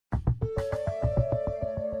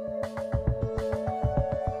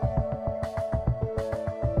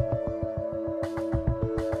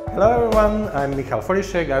Hello everyone, I'm Michal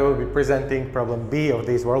Forišek. I will be presenting problem B of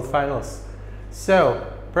these World Finals. So,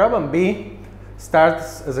 problem B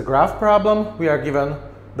starts as a graph problem. We are given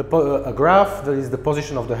a graph that is the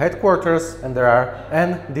position of the headquarters, and there are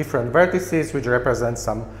n different vertices which represent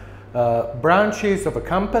some branches of a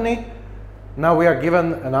company. Now we are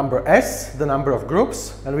given a number S, the number of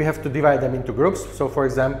groups, and we have to divide them into groups. So for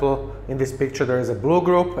example, in this picture there is a blue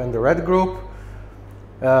group and a red group.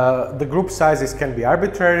 The group sizes can be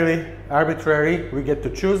arbitrary. We get to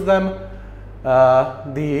choose them.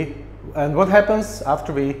 And what happens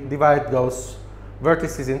after we divide those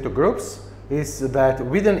vertices into groups is that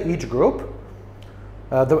within each group,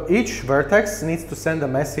 each vertex needs to send a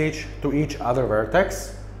message to each other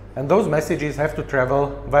vertex, and those messages have to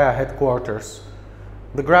travel via headquarters.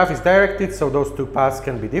 The graph is directed, so those two paths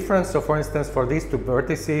can be different. So for instance, for these two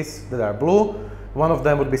vertices that are blue, one of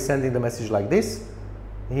them would be sending the message like this,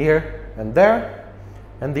 here and there,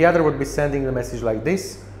 and the other would be sending the message like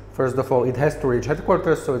this. First of all, it has to reach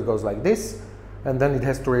headquarters, so it goes like this, and then it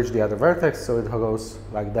has to reach the other vertex, so it goes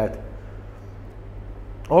like that.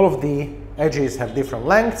 All of the edges have different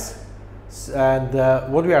lengths, and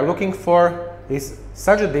what we are looking for is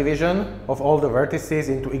such a division of all the vertices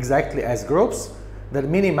into exactly S groups that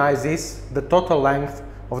minimizes the total length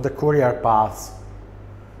of the courier paths.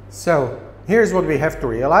 So here's what we have to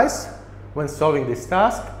realize when solving this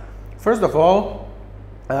task. First of all,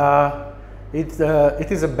 it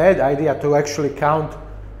is a bad idea to actually count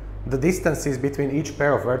the distances between each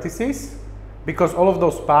pair of vertices, because all of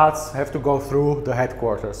those paths have to go through the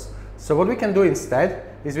headquarters. So what we can do instead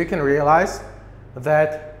is we can realize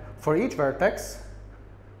that for each vertex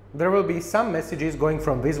there will be some messages going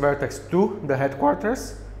from this vertex to the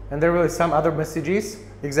headquarters, and there will be some other messages,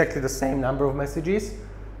 exactly the same number of messages,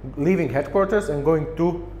 leaving headquarters and going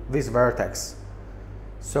to this vertex.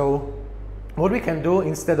 So what we can do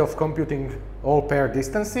instead of computing all pair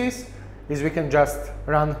distances is we can just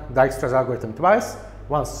run Dijkstra's algorithm twice,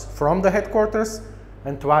 once from the headquarters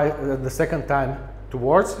and twice the second time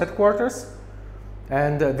towards headquarters,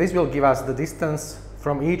 and this will give us the distance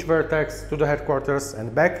from each vertex to the headquarters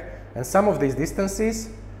and back, and some of these distances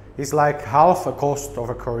is like half a cost of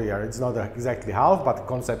a courier. It's not exactly half, but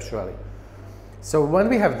conceptually. So when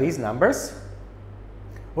we have these numbers,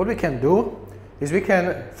 what we can do is we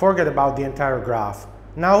can forget about the entire graph.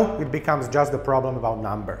 Now it becomes just a problem about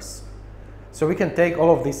numbers. So we can take all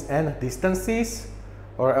of these n distances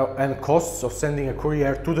or n costs of sending a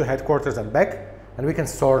courier to the headquarters and back, and we can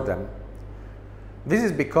sort them. This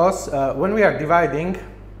is because when we are dividing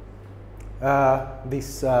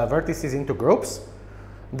these vertices into groups,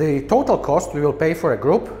 the total cost we will pay for a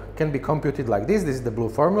group can be computed like this. This is the blue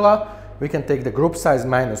formula. We can take the group size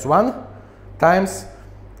minus 1 times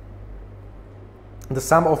the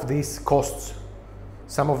sum of these costs,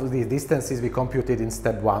 some of the distances we computed in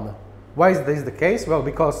step 1. Why is this the case? Well,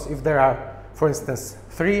 because if there are, for instance,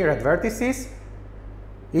 3 red vertices,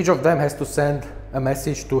 each of them has to send a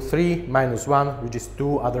message to 3 minus 1, which is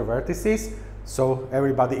 2 other vertices, so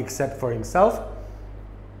everybody except for himself.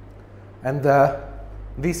 And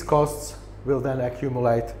these costs will then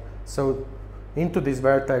accumulate. So into this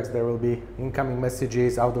vertex there will be incoming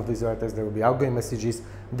messages, out of this vertex there will be outgoing messages.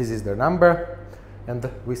 This is their number, and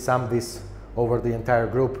we sum this over the entire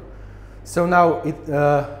group. So now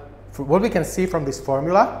what we can see from this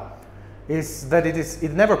formula is that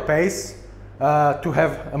it never pays to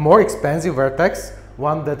have a more expensive vertex,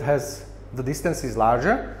 one that has the distance is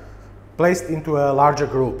larger, placed into a larger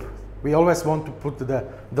group. We always want to put the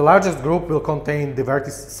largest group will contain the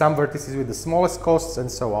some vertices with the smallest costs and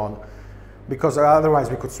so on, because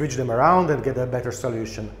otherwise we could switch them around and get a better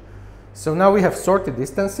solution. So now we have sorted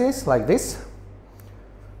distances like this.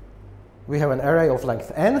 We have an array of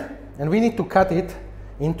length n, and we need to cut it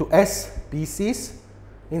into S pieces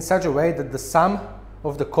in such a way that the sum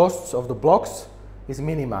of the costs of the blocks is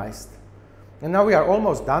minimized. And now we are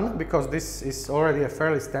almost done, because this is already a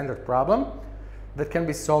fairly standard problem that can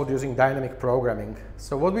be solved using dynamic programming.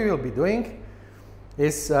 So what we will be doing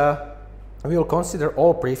is we will consider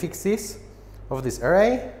all prefixes of this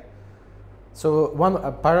array. So one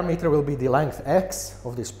parameter will be the length x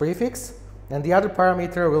of this prefix, and the other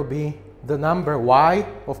parameter will be the number y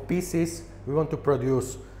of pieces we want to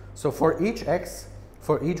produce. So for each x,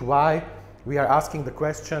 for each y, we are asking the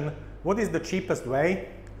question, what is the cheapest way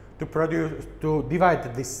to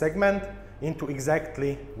divide this segment into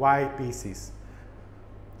exactly y pieces?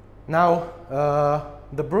 Now,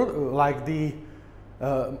 the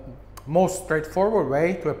most straightforward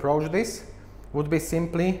way to approach this would be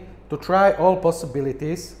simply to try all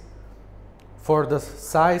possibilities for the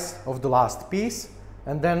size of the last piece,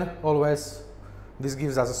 and then always This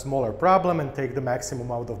gives us a smaller problem and take the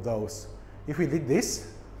maximum out of those. If we did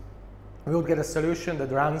this, we will get a solution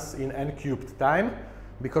that runs in n cubed time,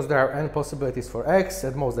 because there are n possibilities for x,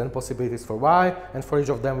 at most n possibilities for y, and for each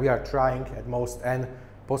of them we are trying at most n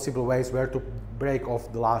possible ways where to break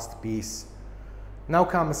off the last piece. Now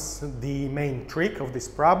comes the main trick of this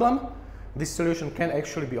problem. This solution can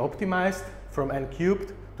actually be optimized from n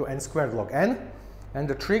cubed to n squared log n, and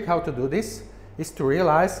the trick how to do this is to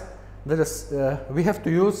realize that we have to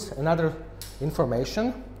use another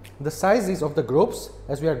information. The sizes of the groups,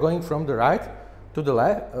 as we are going from the right to the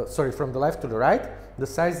left, from the left to the right, the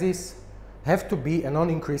sizes have to be a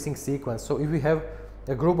non-increasing sequence. So if we have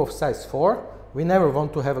a group of size 4, we never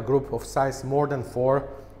want to have a group of size more than 4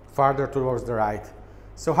 farther towards the right.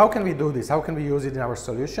 So how can we do this? How can we use it in our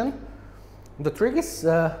solution? The trick is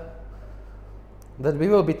that we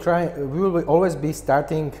will always be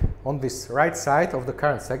starting on this right side of the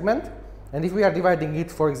current segment, and if we are dividing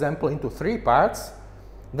it, for example, into 3 parts,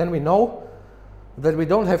 then we know that we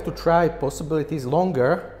don't have to try possibilities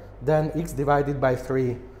longer than x divided by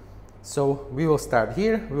 3. So we will start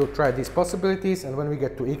here, we will try these possibilities, and when we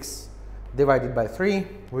get to x divided by 3,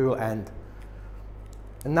 we will end.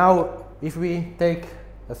 And now, if we take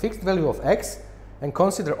a fixed value of x and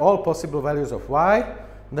consider all possible values of y,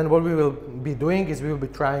 then what we will be doing is we will be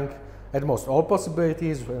trying at most all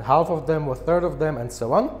possibilities, half of them, a third of them, and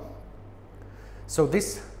so on. So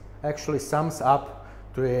this actually sums up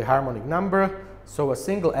to a harmonic number. So a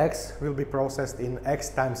single x will be processed in x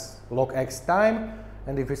times log x time,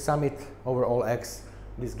 and if we sum it over all x,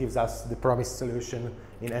 this gives us the promised solution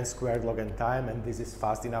in n squared log n time, and this is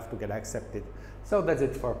fast enough to get accepted. So that's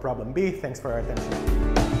it for problem B. Thanks for your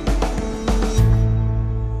attention.